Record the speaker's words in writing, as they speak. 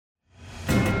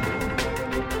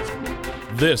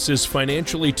This is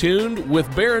Financially Tuned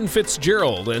with Baron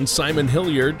Fitzgerald and Simon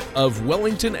Hilliard of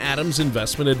Wellington Adams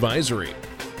Investment Advisory.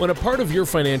 When a part of your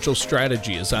financial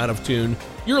strategy is out of tune,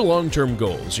 your long-term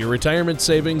goals, your retirement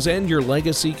savings, and your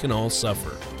legacy can all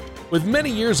suffer. With many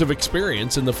years of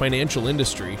experience in the financial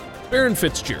industry, Baron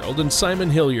Fitzgerald and Simon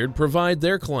Hilliard provide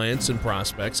their clients and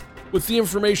prospects with the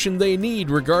information they need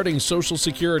regarding Social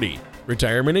Security,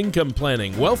 retirement income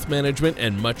planning, wealth management,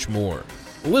 and much more.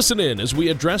 Listen in as we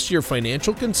address your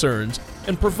financial concerns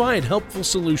and provide helpful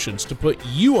solutions to put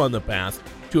you on the path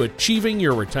to achieving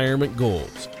your retirement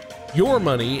goals. Your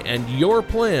money and your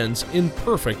plans in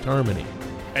perfect harmony.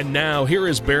 And now, here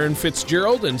is Baron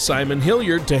Fitzgerald and Simon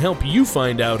Hilliard to help you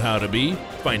find out how to be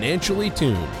financially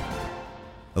tuned.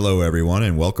 Hello, everyone,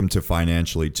 and welcome to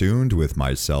Financially Tuned with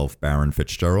myself, Baron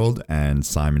Fitzgerald, and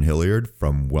Simon Hilliard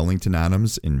from Wellington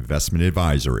Adams Investment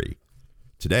Advisory.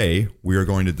 Today, we are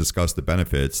going to discuss the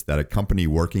benefits that accompany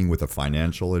working with a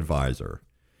financial advisor.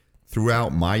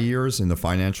 Throughout my years in the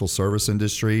financial service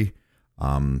industry,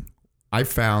 I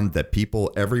found that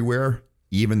people everywhere,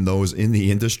 even those in the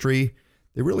industry,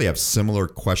 they really have similar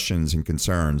questions and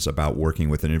concerns about working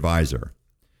with an advisor.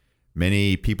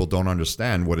 Many people don't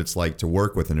understand what it's like to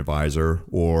work with an advisor,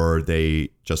 or they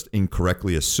just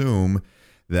incorrectly assume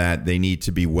that they need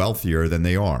to be wealthier than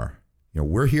they are.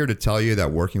 We're here to tell you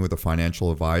that working with a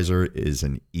financial advisor is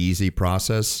an easy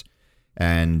process,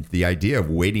 and the idea of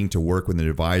waiting to work with an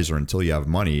advisor until you have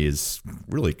money is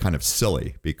really kind of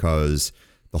silly, because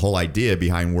the whole idea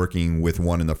behind working with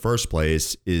one in the first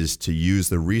place is to use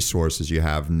the resources you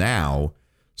have now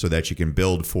so that you can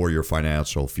build for your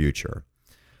financial future.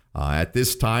 At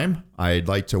this time, I'd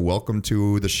like to welcome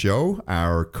to the show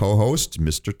our co-host,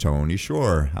 Mr. Tony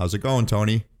Shore. How's it going,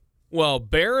 Tony? Well,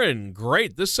 Baron,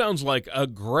 great. This sounds like a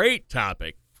great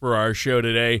topic for our show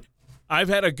today. I've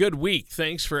had a good week.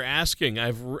 Thanks for asking. I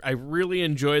really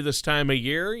enjoy this time of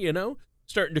year,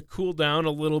 starting to cool down a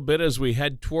little bit as we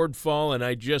head toward fall, and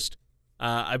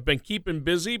I've been keeping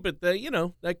busy, but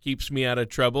that keeps me out of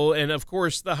trouble. And of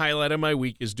course, the highlight of my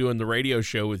week is doing the radio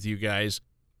show with you guys.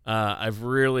 I've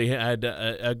really had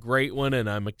a great one, and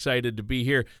I'm excited to be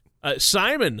here.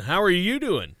 Simon, how are you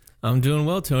doing? I'm doing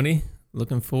well, Tony.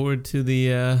 Looking forward to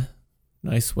the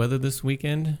nice weather this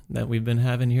weekend that we've been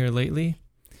having here lately.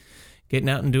 Getting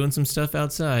out and doing some stuff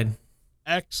outside.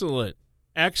 Excellent.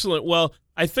 Well,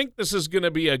 I think this is going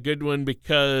to be a good one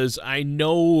because I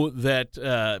know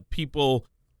that people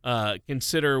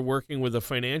consider working with a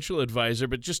financial advisor,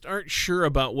 but just aren't sure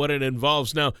about what it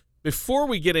involves. Now, before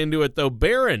we get into it, though,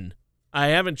 Baron, I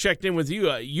haven't checked in with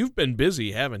you. You've been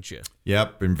busy, haven't you?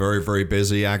 Yep, been very, very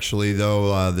busy, actually,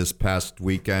 though. This past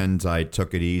weekend, I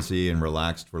took it easy and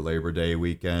relaxed for Labor Day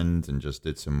weekend and just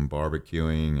did some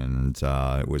barbecuing, and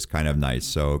it was kind of nice.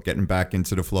 So getting back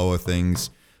into the flow of things.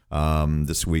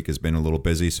 This week has been a little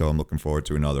busy, so I'm looking forward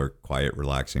to another quiet,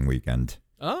 relaxing weekend.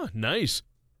 Oh, nice.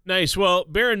 Well,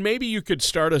 Baron, maybe you could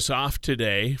start us off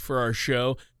today for our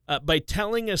show by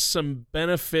telling us some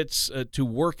benefits to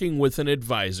working with an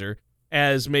advisor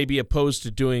as maybe opposed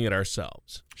to doing it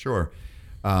ourselves. Sure.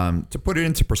 To put it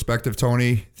into perspective,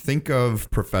 Tony, think of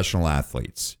professional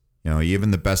athletes.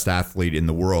 Even the best athlete in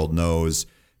the world knows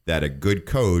that a good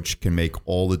coach can make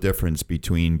all the difference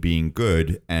between being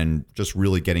good and just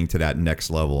really getting to that next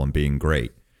level and being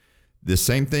great. The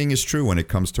same thing is true when it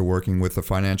comes to working with a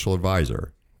financial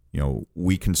advisor.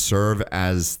 We can serve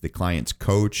as the client's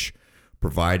coach,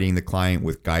 providing the client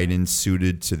with guidance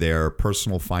suited to their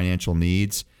personal financial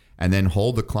needs, and then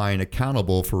hold the client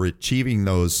accountable for achieving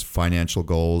those financial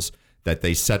goals that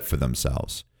they set for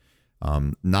themselves.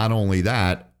 Not only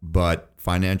that, but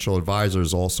financial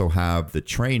advisors also have the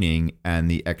training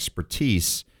and the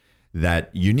expertise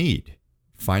that you need.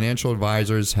 Financial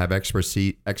advisors have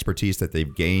expertise that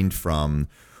they've gained from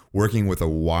working with a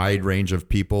wide range of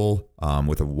people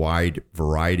with a wide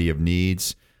variety of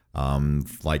needs,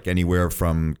 like anywhere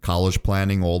from college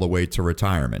planning all the way to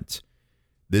retirement.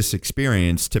 This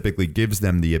experience typically gives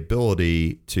them the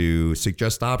ability to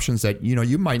suggest options that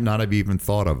you might not have even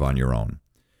thought of on your own.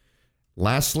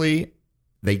 Lastly,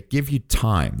 they give you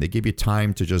time. They give you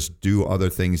time to just do other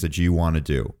things that you want to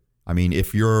do. I mean,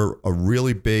 if you're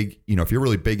really big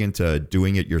into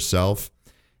doing it yourself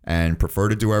and prefer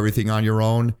to do everything on your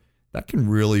own, that can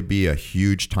really be a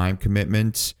huge time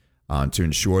commitment to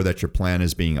ensure that your plan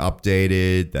is being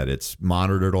updated, that it's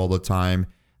monitored all the time,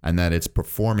 and that it's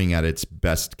performing at its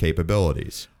best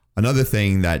capabilities. Another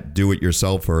thing that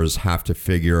do-it-yourselfers have to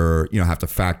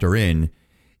factor in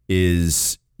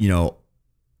is,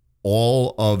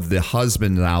 all of the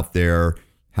husbands out there,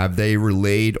 have they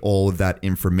relayed all of that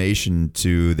information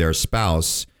to their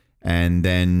spouse and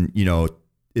then,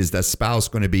 is that spouse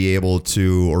going to be able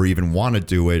to, or even want to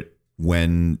do it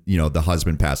when, the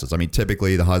husband passes? I mean,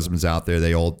 typically the husband's out there,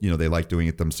 they all, they like doing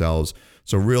it themselves.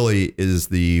 So really, is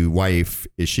the wife,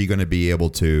 is she going to be able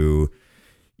to,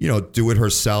 do it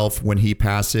herself when he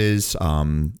passes?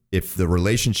 If the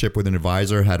relationship with an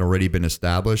advisor had already been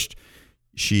established,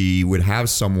 she would have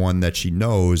someone that she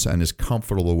knows and is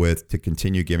comfortable with to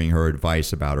continue giving her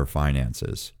advice about her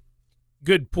finances.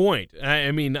 Good point.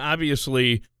 I mean,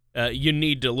 obviously, you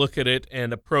need to look at it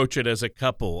and approach it as a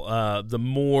couple. The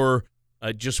more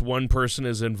just one person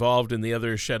is involved and the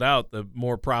other is shut out, the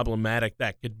more problematic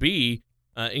that could be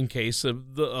in case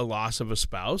of a loss of a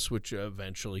spouse, which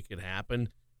eventually could happen.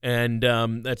 And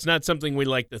that's not something we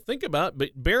like to think about. But,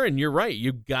 Baron, you're right.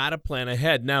 You got to plan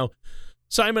ahead. Now,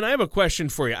 Simon, I have a question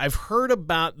for you. I've heard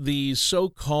about these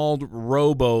so-called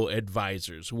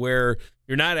robo-advisors where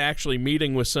you're not actually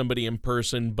meeting with somebody in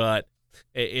person, but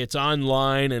it's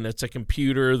online and it's a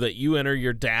computer that you enter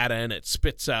your data and it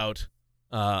spits out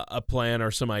a plan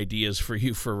or some ideas for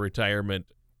you for retirement.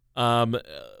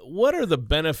 What are the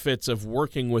benefits of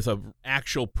working with an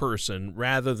actual person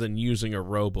rather than using a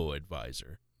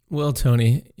robo-advisor? Well,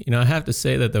 Tony, I have to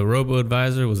say that the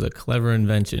robo-advisor was a clever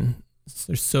invention.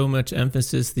 There's so much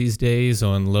emphasis these days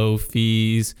on low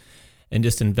fees and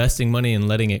just investing money and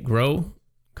letting it grow,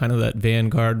 kind of that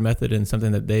Vanguard method and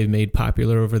something that they've made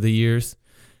popular over the years.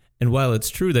 And while it's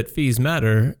true that fees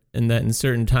matter and that in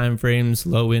certain time frames,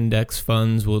 low index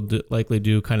funds will likely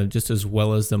do kind of just as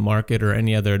well as the market or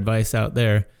any other advice out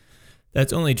there,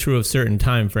 that's only true of certain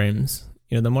time frames.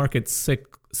 The market's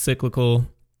cyclical.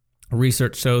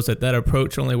 Research shows that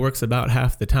approach only works about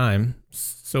half the time.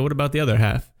 So what about the other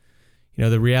half?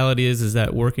 The reality is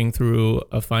that working through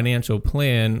a financial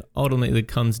plan ultimately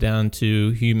comes down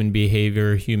to human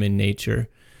behavior, human nature.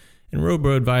 And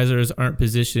robo-advisors aren't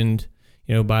positioned,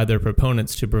 by their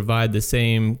proponents to provide the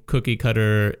same cookie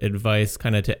cutter advice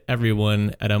kind of to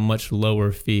everyone at a much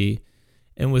lower fee.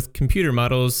 And with computer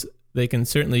models, they can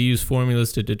certainly use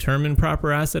formulas to determine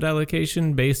proper asset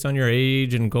allocation based on your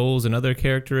age and goals and other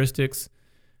characteristics.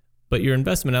 But your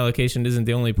investment allocation isn't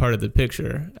the only part of the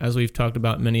picture. As we've talked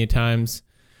about many times,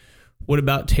 what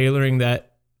about tailoring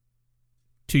that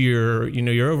to your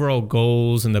overall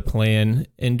goals and the plan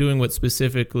and doing what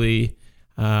specifically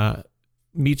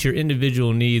meets your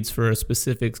individual needs for a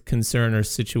specific concern or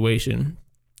situation?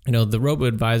 The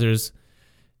robo-advisors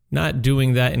not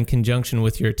doing that in conjunction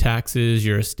with your taxes,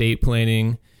 your estate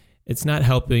planning, it's not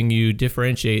helping you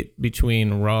differentiate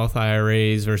between Roth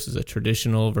IRAs versus a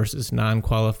traditional versus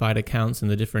non-qualified accounts and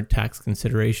the different tax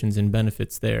considerations and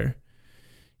benefits there.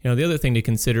 The other thing to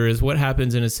consider is what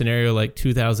happens in a scenario like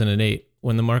 2008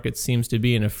 when the market seems to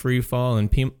be in a free fall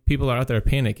and people are out there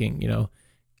panicking.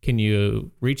 Can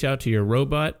you reach out to your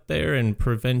robot there and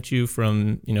prevent you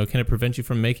from, can it prevent you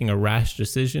from making a rash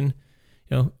decision?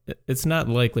 It's not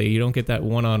likely. You don't get that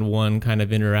one-on-one kind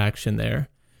of interaction there.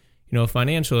 A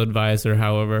financial advisor,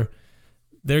 however,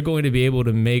 they're going to be able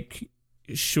to make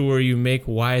sure you make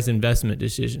wise investment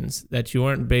decisions, that you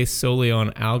aren't based solely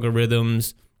on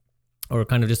algorithms or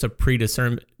kind of just a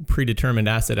predetermined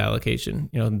asset allocation.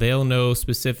 They'll know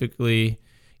specifically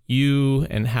you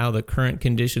and how the current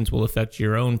conditions will affect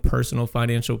your own personal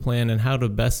financial plan and how to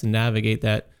best navigate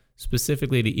that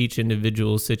specifically to each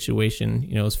individual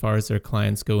situation, as far as their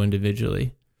clients go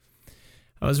individually.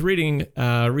 I was reading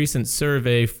a recent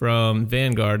survey from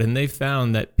Vanguard, and they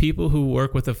found that people who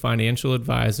work with a financial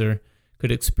advisor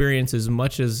could experience as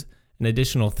much as an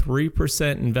additional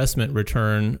 3% investment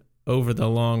return over the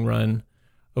long run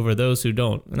over those who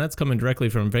don't. And that's coming directly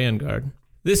from Vanguard.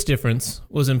 This difference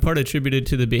was in part attributed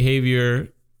to the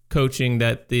behavior coaching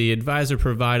that the advisor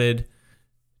provided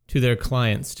to their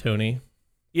clients, Tony.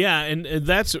 Yeah, and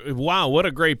that's, wow, what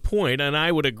a great point. And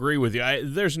I would agree with you.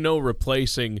 There's no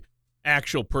replacing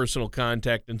actual personal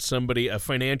contact and a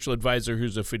financial advisor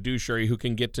who's a fiduciary who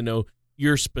can get to know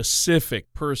your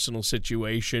specific personal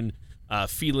situation,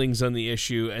 feelings on the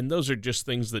issue. And those are just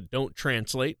things that don't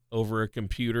translate over a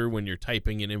computer when you're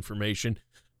typing in information.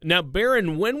 Now,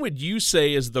 Baron, when would you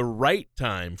say is the right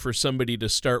time for somebody to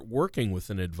start working with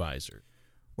an advisor?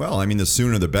 Well, I mean, the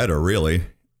sooner the better, really.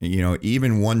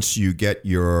 Even once you get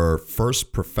your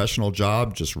first professional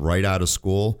job just right out of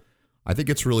school, I think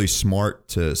it's really smart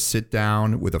to sit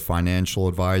down with a financial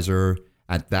advisor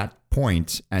at that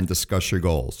point and discuss your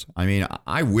goals. I mean,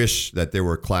 I wish that there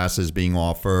were classes being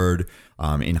offered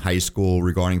in high school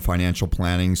regarding financial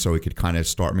planning so it could kind of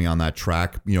start me on that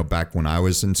track, back when I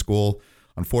was in school.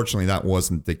 Unfortunately, that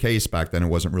wasn't the case back then. It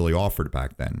wasn't really offered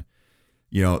back then.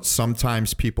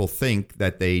 Sometimes people think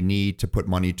that they need to put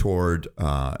money toward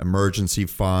emergency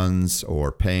funds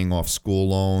or paying off school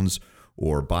loans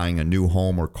or buying a new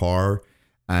home or car.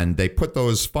 And they put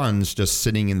those funds just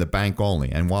sitting in the bank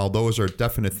only. And while those are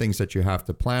definite things that you have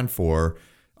to plan for,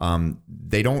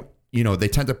 they don't, they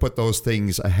tend to put those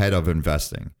things ahead of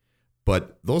investing.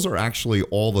 But those are actually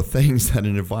all the things that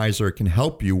an advisor can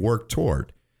help you work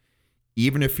toward.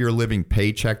 Even if you're living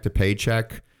paycheck to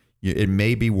paycheck, it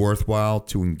may be worthwhile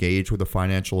to engage with a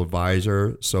financial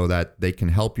advisor so that they can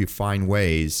help you find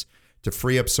ways to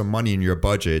free up some money in your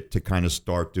budget to kind of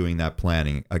start doing that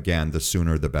planning. Again, the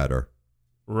sooner the better.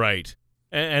 Right.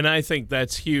 And I think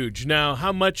that's huge. Now,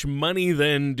 how much money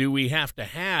then do we have to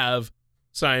have,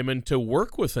 Simon, to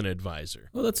work with an advisor?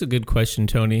 Well, that's a good question,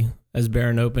 Tony. As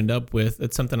Barron opened up with,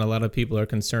 it's something a lot of people are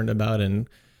concerned about and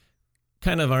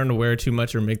kind of aren't aware too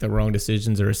much or make the wrong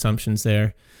decisions or assumptions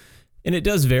there. And it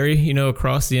does vary,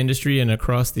 across the industry and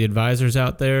across the advisors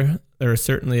out there. There are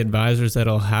certainly advisors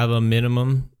that'll have a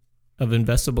minimum of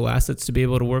investable assets to be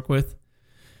able to work with.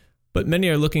 But many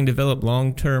are looking to develop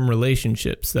long-term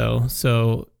relationships, though.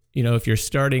 So, if you're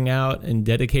starting out and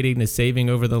dedicating to saving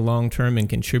over the long term and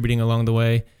contributing along the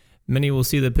way, many will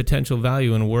see the potential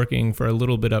value in working for a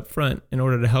little bit up front in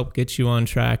order to help get you on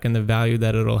track and the value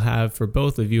that it'll have for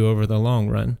both of you over the long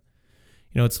run.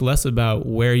 It's less about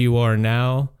where you are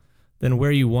now than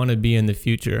where you want to be in the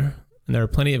future. And there are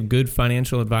plenty of good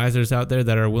financial advisors out there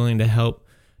that are willing to help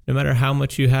no matter how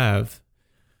much you have.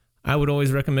 I would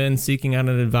always recommend seeking out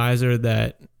an advisor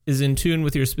that is in tune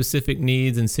with your specific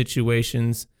needs and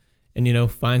situations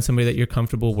and, find somebody that you're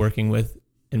comfortable working with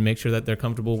and make sure that they're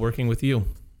comfortable working with you.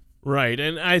 Right.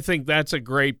 And I think that's a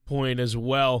great point as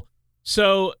well.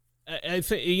 So I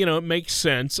think, it makes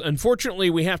sense. Unfortunately,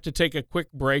 we have to take a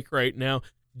quick break right now.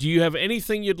 Do you have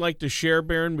anything you'd like to share,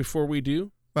 Barron, before we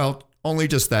do? Well, only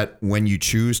just that when you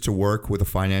choose to work with a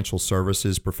financial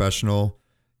services professional,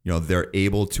 they're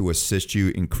able to assist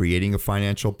you in creating a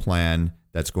financial plan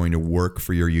that's going to work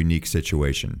for your unique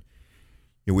situation.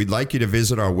 We'd like you to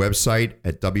visit our website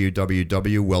at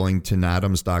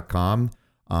www.wellingtonadams.com,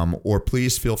 or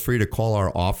please feel free to call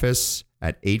our office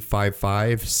at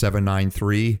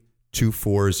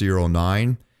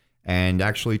 855-793-2409. And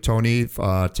actually, Tony,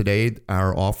 today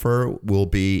our offer will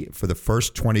be for the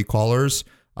first 20 callers.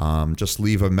 Just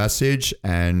leave a message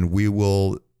and we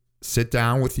will sit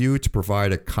down with you to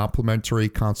provide a complimentary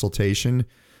consultation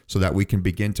so that we can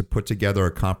begin to put together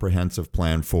a comprehensive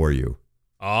plan for you.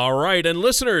 All right, and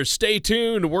listeners, stay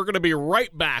tuned. We're going to be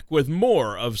right back with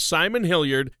more of Simon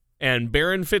Hilliard and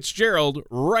Barron Fitzgerald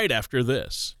right after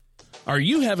this. Are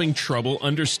you having trouble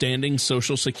understanding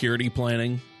Social Security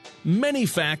planning? Many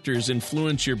factors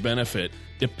influence your benefit.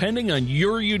 Depending on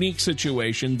your unique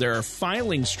situation, there are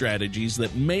filing strategies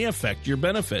that may affect your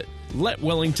benefit. Let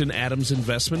Wellington Adams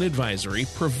Investment Advisory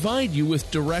provide you with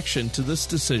direction to this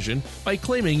decision by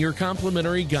claiming your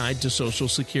complimentary guide to Social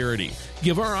Security.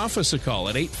 Give our office a call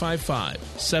at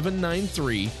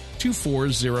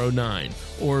 855-793-2409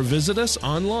 or visit us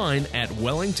online at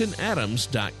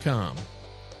wellingtonadams.com.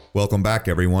 Welcome back,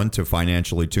 everyone, to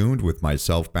Financially Tuned with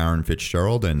myself, Barron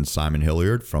Fitzgerald, and Simon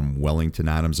Hilliard from Wellington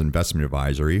Adams Investment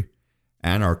Advisory,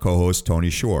 and our co-host, Tony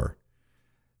Shore.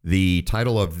 The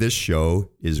title of this show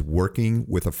is Working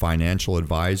with a Financial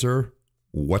Advisor,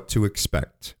 What to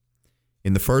Expect.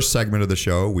 In the first segment of the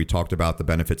show, we talked about the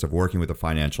benefits of working with a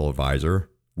financial advisor,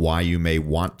 why you may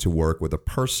want to work with a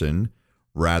person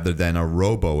rather than a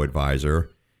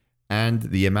robo-advisor, and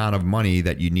the amount of money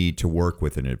that you need to work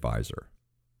with an advisor.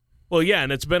 Well, yeah,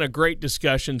 and it's been a great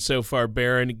discussion so far,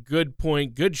 Barron. Good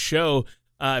point, good show.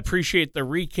 Appreciate the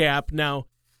recap. Now,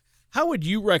 how would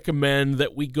you recommend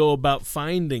that we go about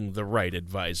finding the right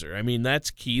advisor? I mean, that's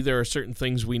key. There are certain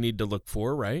things we need to look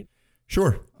for, right?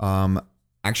 Sure.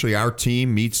 Actually, our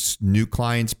team meets new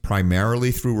clients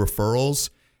primarily through referrals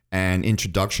and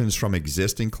introductions from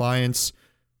existing clients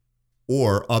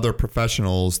or other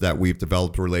professionals that we've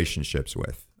developed relationships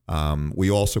with. We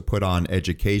also put on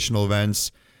educational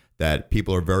events that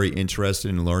people are very interested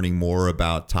in learning more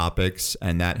about topics,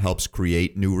 and that helps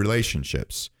create new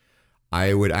relationships.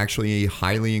 I would actually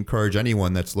highly encourage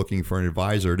anyone that's looking for an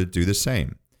advisor to do the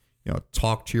same.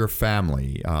 Talk to your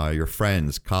family, your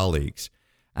friends, colleagues.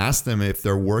 Ask them if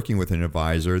they're working with an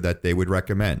advisor that they would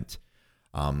recommend.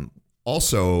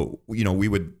 Also, we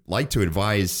would like to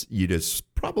advise you to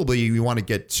you want to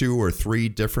get 2 or 3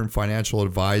 different financial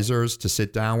advisors to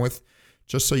sit down with,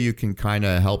 just so you can kind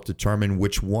of help determine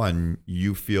which one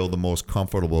you feel the most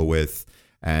comfortable with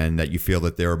and that you feel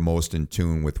that they're most in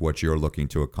tune with what you're looking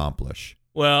to accomplish.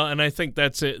 Well, and I think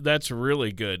that's it. That's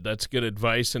really good. That's good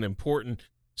advice and important.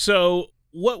 So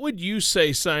what would you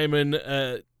say, Simon,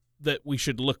 that we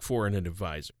should look for in an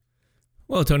advisor?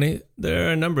 Well, Tony, there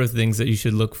are a number of things that you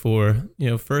should look for.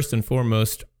 First and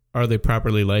foremost, are they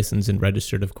properly licensed and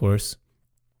registered, of course?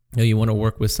 You want to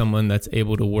work with someone that's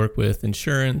able to work with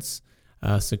insurance,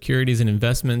 securities and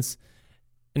investments,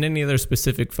 and any other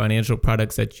specific financial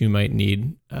products that you might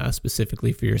need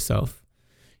specifically for yourself.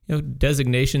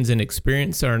 Designations and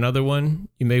experience are another one.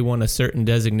 You may want a certain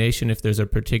designation if there's a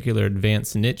particular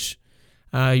advanced niche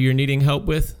you're needing help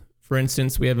with. For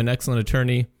instance, we have an excellent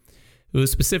attorney who is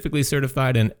specifically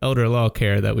certified in elder law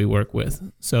care that we work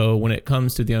with. So when it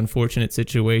comes to the unfortunate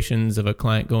situations of a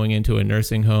client going into a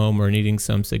nursing home or needing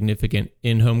some significant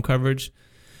in-home coverage,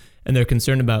 and they're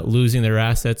concerned about losing their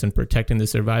assets and protecting the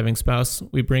surviving spouse,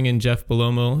 we bring in Jeff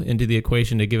Palomo into the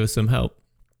equation to give us some help.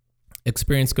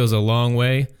 Experience goes a long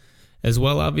way as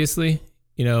well, obviously.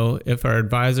 If our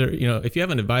advisor, if you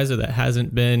have an advisor that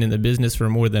hasn't been in the business for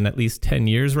more than at least 10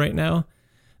 years right now,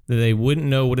 then they wouldn't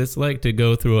know what it's like to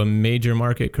go through a major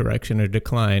market correction or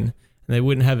decline, and they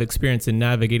wouldn't have experience in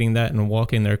navigating that and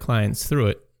walking their clients through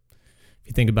it. If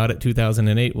you think about it,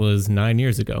 2008 was 9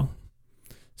 years ago.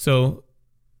 So,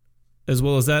 as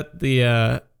well as that,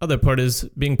 the other part is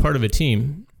being part of a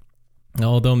team.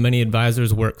 Although many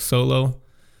advisors work solo,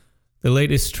 the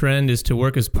latest trend is to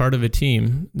work as part of a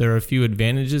team. There are a few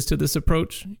advantages to this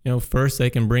approach. First, they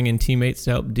can bring in teammates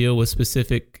to help deal with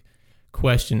specific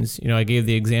questions. I gave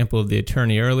the example of the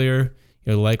attorney earlier.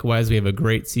 Likewise, we have a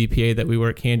great CPA that we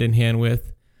work hand in hand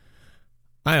with.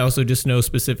 I also just know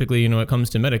specifically, when it comes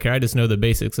to Medicare, I just know the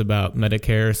basics about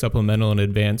Medicare, supplemental and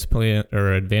advanced plan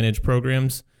or Advantage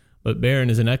programs. But Barron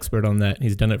is an expert on that.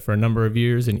 He's done it for a number of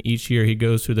years, and each year he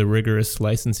goes through the rigorous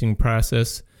licensing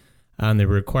process and the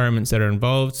requirements that are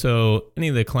involved. So any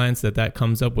of the clients that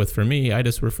comes up with for me, I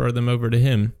just refer them over to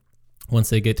him once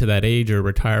they get to that age or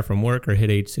retire from work or hit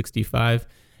age 65,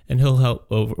 and he'll help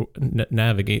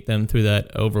navigate them through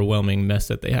that overwhelming mess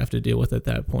that they have to deal with at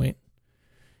that point.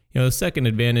 The second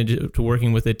advantage to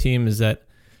working with a team is that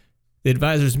the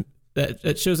advisors,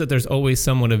 that shows that there's always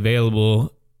someone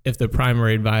available if the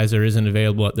primary advisor isn't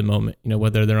available at the moment.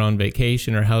 Whether they're on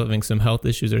vacation or having some health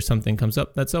issues or something comes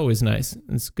up, that's always nice.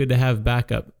 It's good to have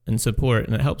backup and support,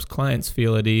 and it helps clients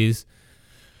feel at ease,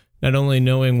 not only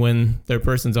knowing when their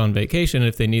person's on vacation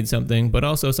if they need something, but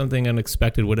also something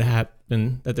unexpected would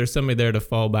happen, that there's somebody there to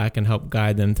fall back and help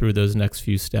guide them through those next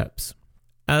few steps.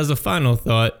 As a final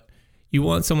thought, you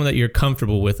want someone that you're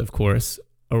comfortable with, of course.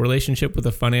 A relationship with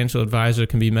a financial advisor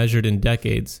can be measured in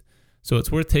decades, so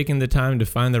it's worth taking the time to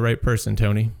find the right person,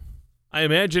 Tony. I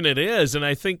imagine it is, and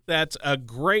I think that's a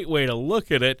great way to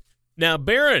look at it. Now,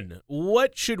 Barron,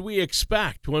 what should we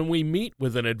expect when we meet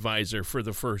with an advisor for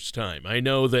the first time? I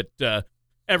know that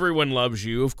everyone loves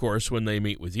you, of course, when they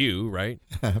meet with you, right?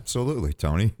 Absolutely,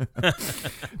 Tony.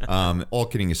 All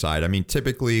kidding aside,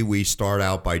 typically we start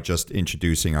out by just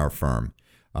introducing our firm,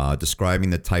 describing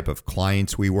the type of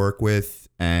clients we work with,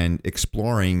 and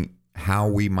exploring how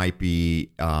we might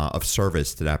be of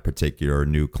service to that particular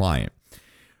new client.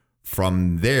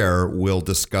 From there, we'll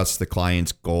discuss the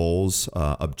client's goals,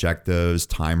 objectives,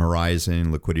 time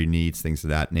horizon, liquidity needs, things of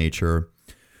that nature.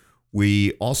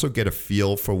 We also get a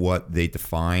feel for what they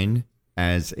define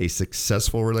as a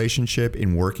successful relationship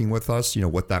in working with us,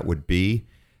 what that would be,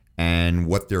 and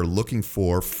what they're looking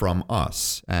for from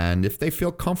us, and if they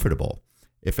feel comfortable.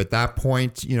 If at that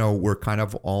point, we're kind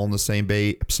of all on the same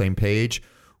page,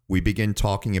 we begin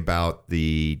talking about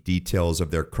the details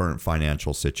of their current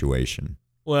financial situation.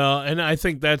 Well, and I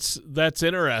think that's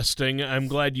interesting. I'm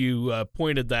glad you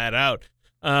pointed that out.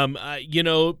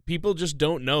 People just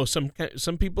don't know. Some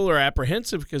people are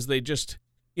apprehensive because they just,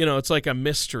 it's like a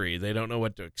mystery. They don't know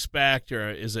what to expect, or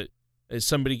is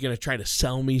somebody going to try to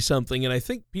sell me something? And I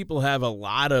think people have a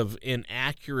lot of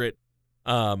inaccurate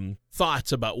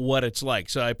thoughts about what it's like.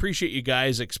 So I appreciate you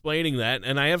guys explaining that.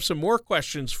 And I have some more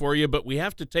questions for you, but we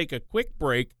have to take a quick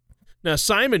break. Now,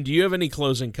 Simon, do you have any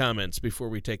closing comments before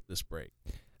we take this break?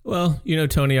 Well,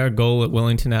 Tony, our goal at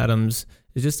Wellington Adams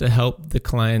is just to help the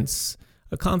clients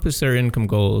accomplish their income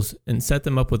goals and set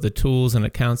them up with the tools and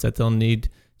accounts that they'll need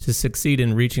to succeed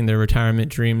in reaching their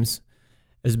retirement dreams.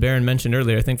 As Barron mentioned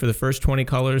earlier, I think for the first 20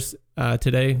 callers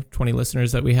today, 20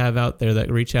 listeners that we have out there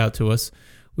that reach out to us,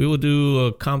 we will do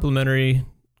a complimentary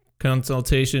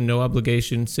consultation, no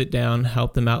obligation, sit down,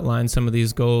 help them outline some of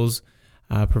these goals,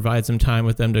 provide some time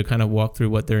with them to kind of walk through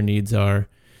what their needs are.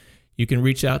 You can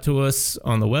reach out to us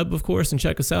on the web, of course, and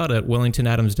check us out at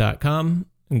wellingtonadams.com,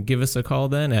 and give us a call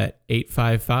then at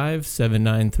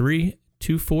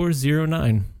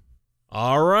 855-793-2409.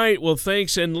 All right. Well,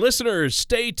 thanks. And listeners,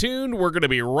 stay tuned. We're going to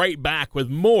be right back with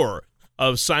more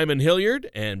of Simon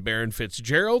Hilliard and Barron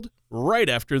Fitzgerald right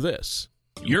after this.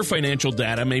 Your financial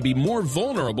data may be more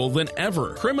vulnerable than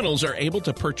ever. Criminals are able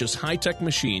to purchase high-tech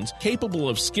machines capable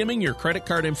of skimming your credit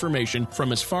card information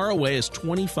from as far away as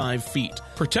 25 feet.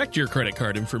 Protect your credit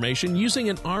card information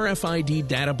using an RFID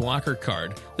data blocker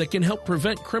card that can help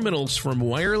prevent criminals from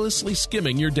wirelessly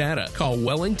skimming your data. Call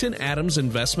Wellington Adams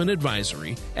Investment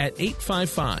Advisory at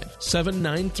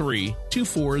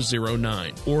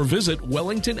 855-793-2409 or visit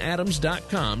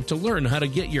wellingtonadams.com to learn how to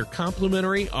get your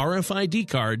complimentary RFID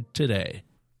card today.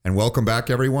 And welcome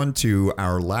back, everyone, to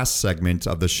our last segment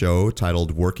of the show titled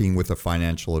Working with a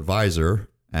Financial Advisor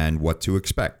and What to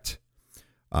Expect.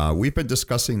 We've been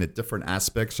discussing the different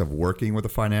aspects of working with a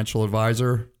financial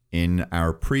advisor. In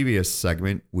our previous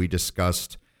segment, we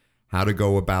discussed how to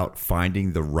go about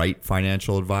finding the right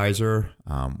financial advisor,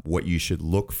 what you should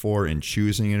look for in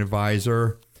choosing an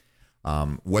advisor,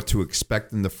 what to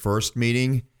expect in the first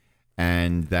meeting,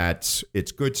 and that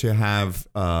it's good to have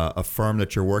a firm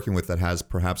that you're working with that has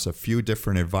perhaps a few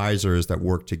different advisors that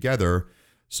work together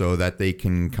so that they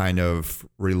can kind of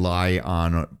rely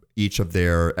on each of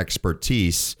their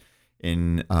expertise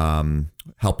in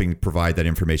helping provide that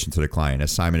information to the client.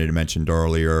 As Simon had mentioned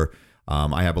earlier,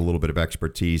 I have a little bit of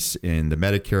expertise in the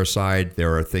Medicare side.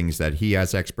 There are things that he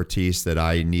has expertise that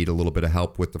I need a little bit of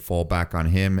help with to fall back on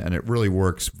him. And it really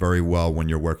works very well when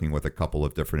you're working with a couple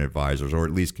of different advisors, or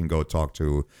at least can go talk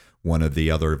to one of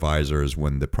the other advisors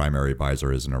when the primary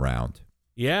advisor isn't around.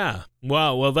 Yeah.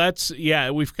 Wow. Well,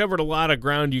 we've covered a lot of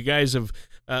ground. You guys have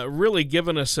really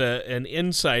given us an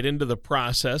insight into the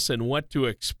process and what to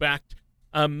expect.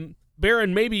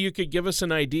 Baron, maybe you could give us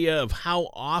an idea of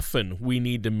how often we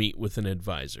need to meet with an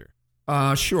advisor.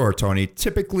 Sure, Tony.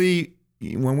 Typically,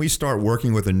 when we start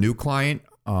working with a new client,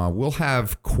 we'll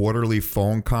have quarterly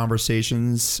phone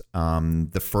conversations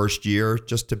the first year,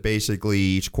 just to basically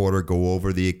each quarter go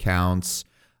over the accounts,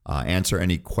 answer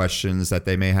any questions that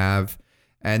they may have.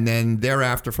 And then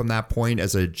thereafter, from that point,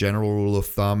 as a general rule of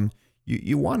thumb,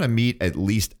 you want to meet at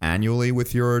least annually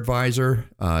with your advisor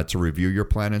to review your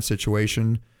plan and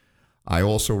situation. I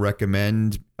also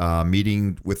recommend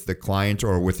meeting with the client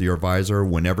or with your advisor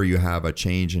whenever you have a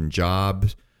change in job,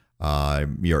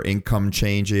 your income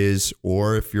changes,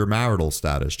 or if your marital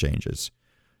status changes.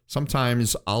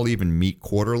 Sometimes I'll even meet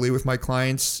quarterly with my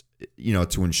clients,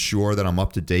 to ensure that I'm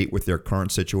up to date with their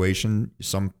current situation.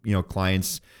 Some,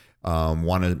 clients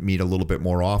want to meet a little bit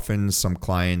more often. Some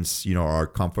clients, are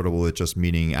comfortable with just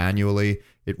meeting annually.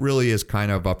 It really is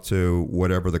kind of up to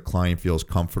whatever the client feels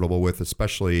comfortable with,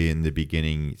 especially in the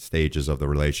beginning stages of the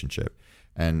relationship.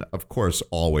 And of course,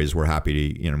 always we're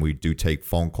happy to, we do take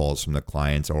phone calls from the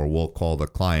clients, or we'll call the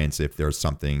clients if there's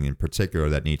something in particular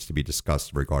that needs to be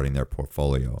discussed regarding their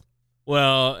portfolio.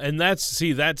 Well, and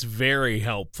that's very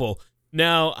helpful.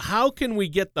 Now, how can we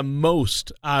get the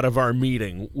most out of our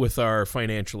meeting with our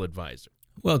financial advisor?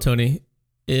 Well, Tony,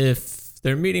 if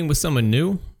they're meeting with someone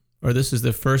new, or this is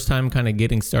the first time kind of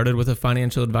getting started with a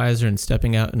financial advisor and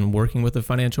stepping out and working with a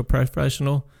financial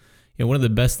professional, one of the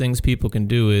best things people can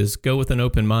do is go with an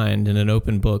open mind and an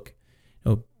open book.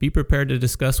 Be prepared to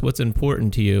discuss what's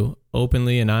important to you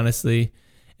openly and honestly,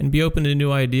 and be open to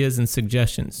new ideas and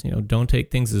suggestions. Don't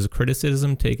take things as a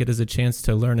criticism, take it as a chance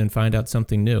to learn and find out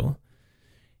something new.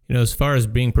 As far as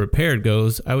being prepared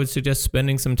goes, I would suggest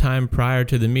spending some time prior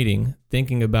to the meeting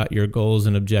thinking about your goals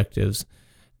and objectives.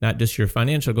 Not just your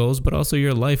financial goals, but also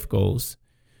your life goals.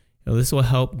 This will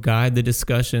help guide the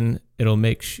discussion. It'll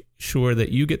make sure that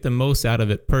you get the most out of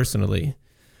it personally.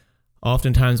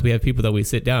 Oftentimes we have people that we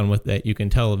sit down with that you can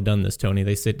tell have done this, Tony.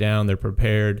 They sit down, they're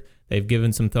prepared, they've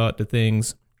given some thought to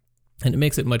things, and it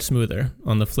makes it much smoother.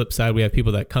 On the flip side, we have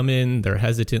people that come in, they're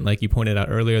hesitant, like you pointed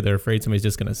out earlier, they're afraid somebody's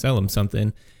just going to sell them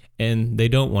something, and they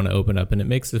don't want to open up, and it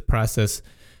makes the process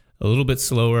a little bit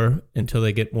slower until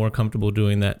they get more comfortable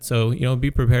doing that. So,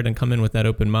 be prepared and come in with that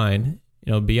open mind.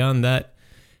 Beyond that,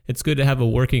 it's good to have a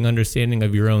working understanding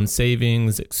of your own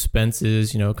savings,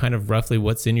 expenses, kind of roughly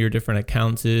what's in your different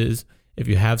accounts is, if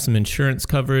you have some insurance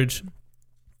coverage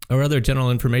or other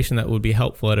general information that would be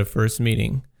helpful at a first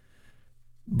meeting.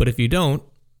 But if you don't,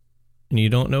 and you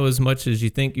don't know as much as you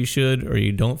think you should, or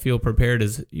you don't feel prepared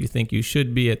as you think you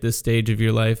should be at this stage of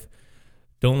your life,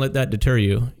 don't let that deter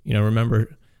you.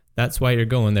 Remember, that's why you're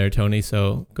going there, Tony.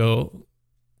 So go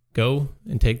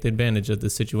and take the advantage of the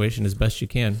situation as best you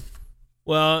can.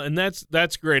 Well, and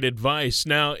that's great advice.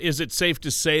 Now, is it safe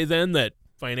to say then that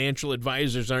financial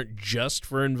advisors aren't just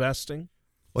for investing?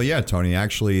 Well, yeah, Tony.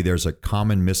 Actually, there's a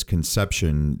common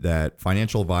misconception that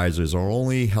financial advisors are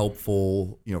only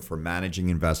helpful, for managing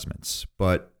investments.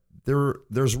 But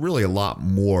there's really a lot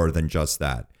more than just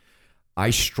that.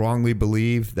 I strongly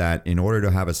believe that in order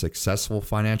to have a successful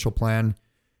financial plan,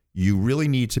 you really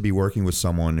need to be working with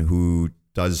someone who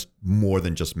does more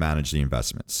than just manage the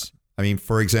investments. I mean,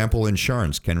 for example,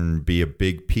 insurance can be a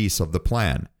big piece of the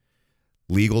plan.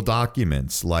 Legal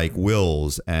documents like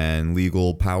wills and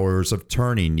legal powers of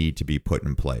attorney need to be put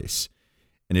in place.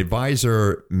 An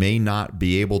advisor may not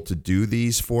be able to do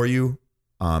these for you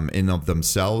in of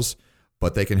themselves,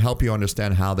 but they can help you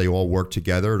understand how they all work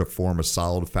together to form a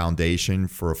solid foundation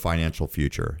for a financial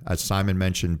future. As Simon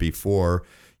mentioned before,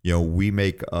 we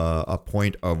make a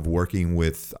point of working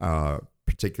with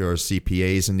particular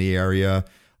CPAs in the area.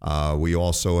 We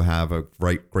also have a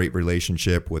great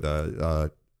relationship with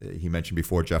he mentioned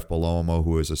before, Jeff Bellomo,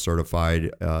 who is a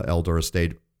certified elder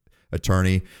estate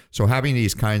attorney. So having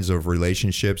these kinds of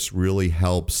relationships really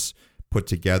helps put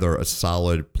together a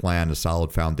solid plan, a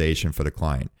solid foundation for the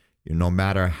client. No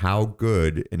matter how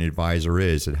good an advisor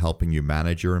is at helping you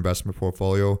manage your investment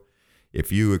portfolio,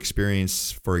 if you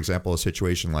experience, for example, a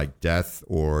situation like death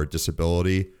or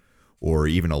disability or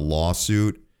even a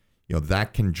lawsuit,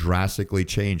 that can drastically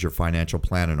change your financial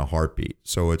plan in a heartbeat.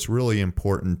 So it's really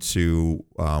important to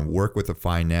work with a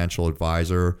financial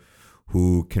advisor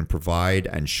who can provide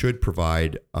and should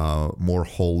provide a more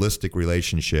holistic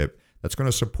relationship that's going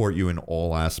to support you in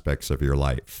all aspects of your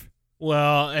life.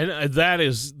 Well, and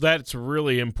that's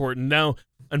really important. Now,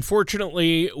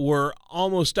 unfortunately, we're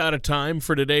almost out of time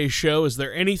for today's show. Is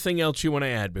there anything else you want to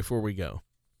add before we go?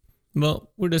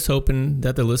 Well, we're just hoping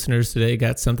that the listeners today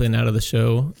got something out of the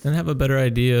show and have a better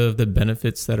idea of the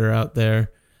benefits that are out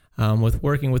there with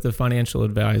working with a financial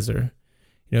advisor.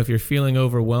 If you're feeling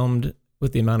overwhelmed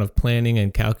with the amount of planning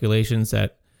and calculations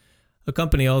that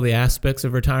accompany all the aspects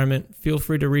of retirement, feel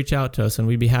free to reach out to us and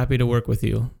we'd be happy to work with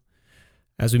you.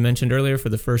 As we mentioned earlier, for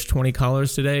the first 20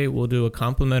 callers today, we'll do a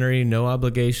complimentary, no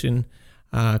obligation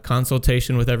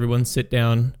consultation with everyone. Sit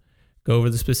down, go over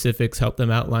the specifics, help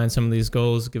them outline some of these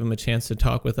goals, give them a chance to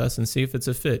talk with us and see if it's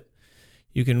a fit.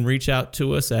 You can reach out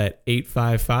to us at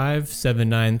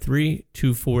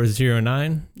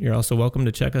 855-793-2409. You're also welcome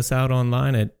to check us out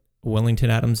online at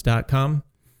wellingtonadams.com.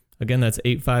 Again, that's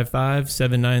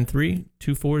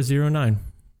 855-793-2409.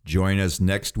 Join us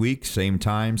next week, same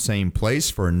time, same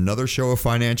place, for another show of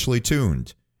Financially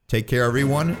Tuned. Take care,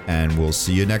 everyone, and we'll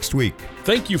see you next week.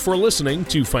 Thank you for listening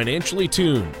to Financially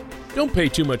Tuned. Don't pay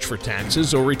too much for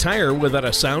taxes or retire without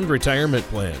a sound retirement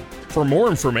plan. For more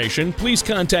information, please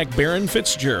contact Baron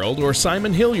Fitzgerald or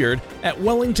Simon Hilliard at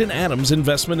Wellington Adams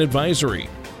Investment Advisory.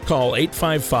 Call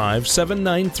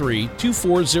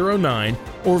 855-793-2409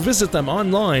 or visit them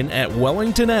online at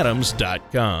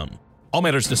wellingtonadams.com. All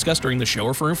matters discussed during the show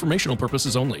are for informational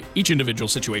purposes only. Each individual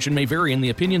situation may vary, and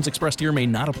the opinions expressed here may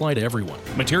not apply to everyone.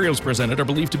 Materials presented are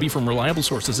believed to be from reliable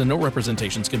sources, and no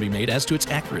representations can be made as to its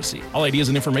accuracy. All ideas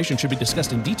and information should be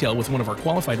discussed in detail with one of our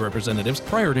qualified representatives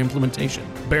prior to implementation.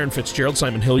 Baron Fitzgerald,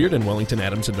 Simon Hilliard, and Wellington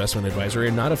Adams Investment Advisory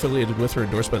are not affiliated with or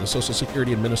endorsed by the Social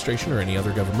Security Administration or any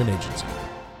other government agency.